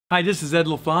Hi, this is Ed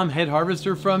LaFlamme, head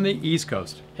harvester from the East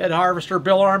Coast. Head harvester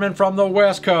Bill Arman from the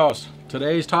West Coast.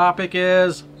 Today's topic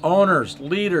is owners,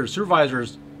 leaders,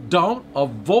 supervisors don't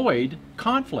avoid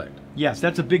conflict. Yes,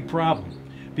 that's a big problem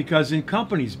because in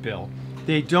companies, Bill,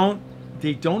 they don't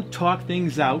talk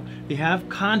things out. They have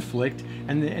conflict,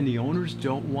 and the owners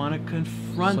don't want to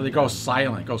confront. So they go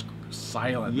silent. It goes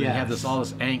silent. Yes. They have all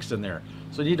this angst in there.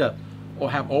 So you need to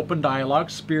have open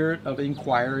dialogue, spirit of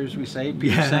inquiry, as we say.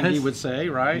 Peter Senge would say,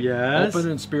 right? Yes.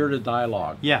 Open and spirited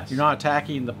dialogue. Yes. You're not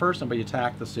attacking the person, but you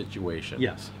attack the situation.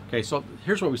 Yes. Okay, so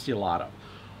here's what we see a lot of.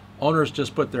 Owners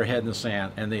just put their head in the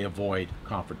sand and they avoid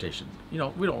confrontation. You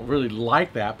know, we don't really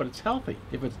like that, but it's healthy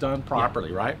if it's done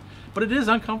properly, right? But it is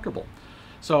uncomfortable.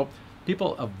 So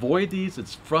people avoid these.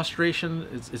 It's frustration.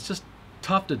 It's just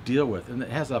tough to deal with, and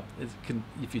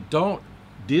if you don't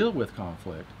deal with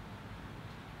conflict,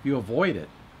 you avoid it,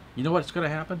 you know what's going to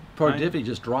happen? Productivity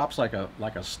just drops like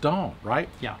a stone, right?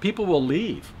 Yeah. People will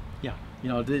leave. Yeah. You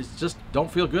know, they just don't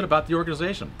feel good about the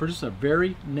organization. Produce a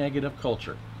very negative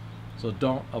culture. So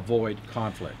don't avoid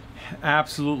conflict.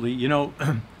 Absolutely. You know,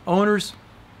 owners,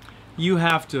 you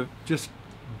have to just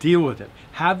deal with it.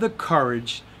 Have the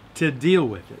courage to deal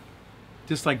with it.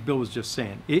 Just like Bill was just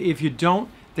saying. If you don't,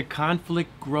 the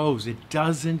conflict grows. It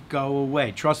doesn't go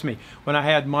away. Trust me, when I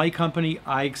had my company,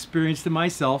 I experienced it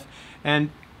myself,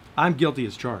 and I'm guilty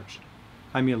as charged.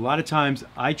 I mean, a lot of times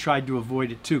I tried to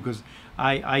avoid it too, because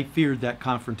I feared that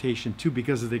confrontation too,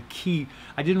 because of I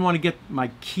didn't want to get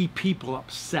my key people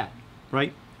upset,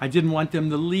 right? I didn't want them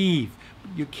to leave.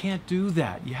 You can't do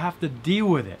that. You have to deal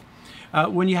with it.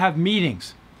 When you have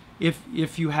meetings,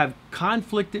 if you have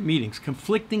conflict at meetings,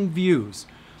 conflicting views,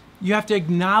 you have to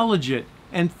acknowledge it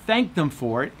and thank them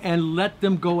for it, and let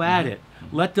them go at it.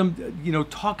 Let them,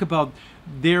 talk about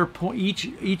their point,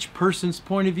 each person's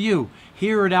point of view.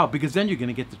 Hear it out, because then you're going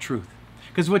to get the truth.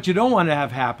 Because what you don't want to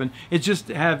have happen is just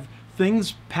have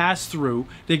things pass through.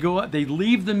 They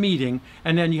leave the meeting,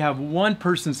 and then you have one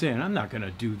person saying, "I'm not going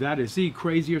to do that. Is he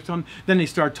crazy or something?" Then they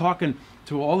start talking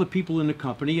to all the people in the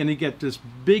company, and they get this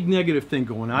big negative thing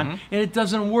going on, and it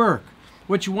doesn't work.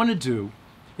 What you want to do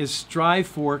is strive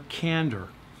for candor.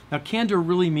 Now, candor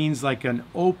really means like an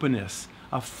openness,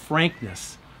 a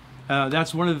frankness.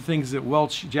 That's one of the things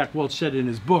that Jack Welch said in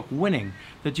his book, Winning,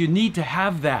 that you need to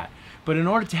have that. But in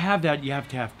order to have that, you have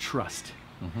to have trust.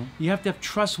 You have to have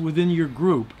trust within your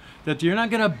group that you're not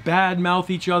going to badmouth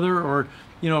each other or,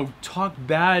 talk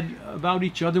bad about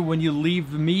each other when you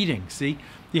leave the meeting. See,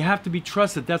 you have to be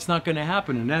trusted that's not going to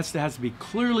happen, and that has to be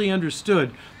clearly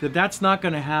understood that that's not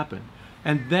going to happen.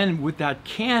 And then with that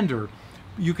candor,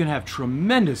 you can have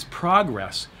tremendous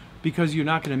progress, because you're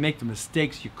not going to make the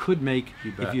mistakes you could make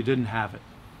if you didn't have it.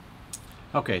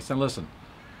 Okay, so listen,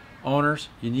 owners,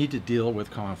 you need to deal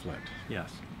with conflict.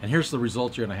 Yes. And here's the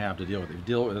results you're going to have to deal with it. You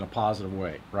deal with it in a positive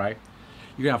way, right?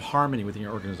 You're going to have harmony within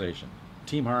your organization.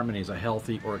 Team harmony is a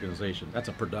healthy organization. That's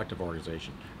a productive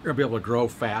organization. You're going to be able to grow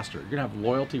faster. You're going to have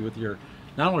loyalty with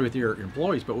not only with your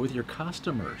employees, but with your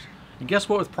customers. And guess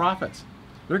what with profits?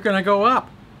 They're going to go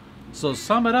up. So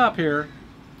sum it up here.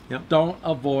 Yep. Don't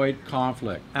avoid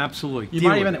conflict. Absolutely. You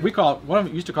might even, one of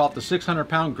them used to call it the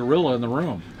 600-pound gorilla in the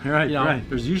room. Right, right.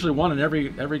 There's usually one in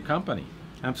every company.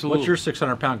 Absolutely. What's your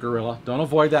 600-pound gorilla? Don't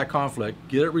avoid that conflict.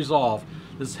 Get it resolved.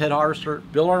 This is head harvester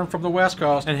Bill Arman from the West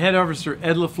Coast. And head harvester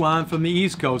Ed LaFlamme from the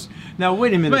East Coast. Now,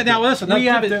 wait a minute. But now listen,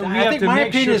 I think my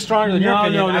opinion is stronger than your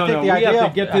opinion. I think the idea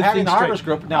of having the harvest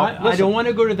group. Now, I don't want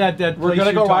to go to that We're going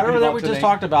to go right over that we just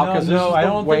talked about, because this is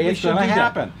the way it's going to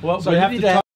happen. Well, so you need to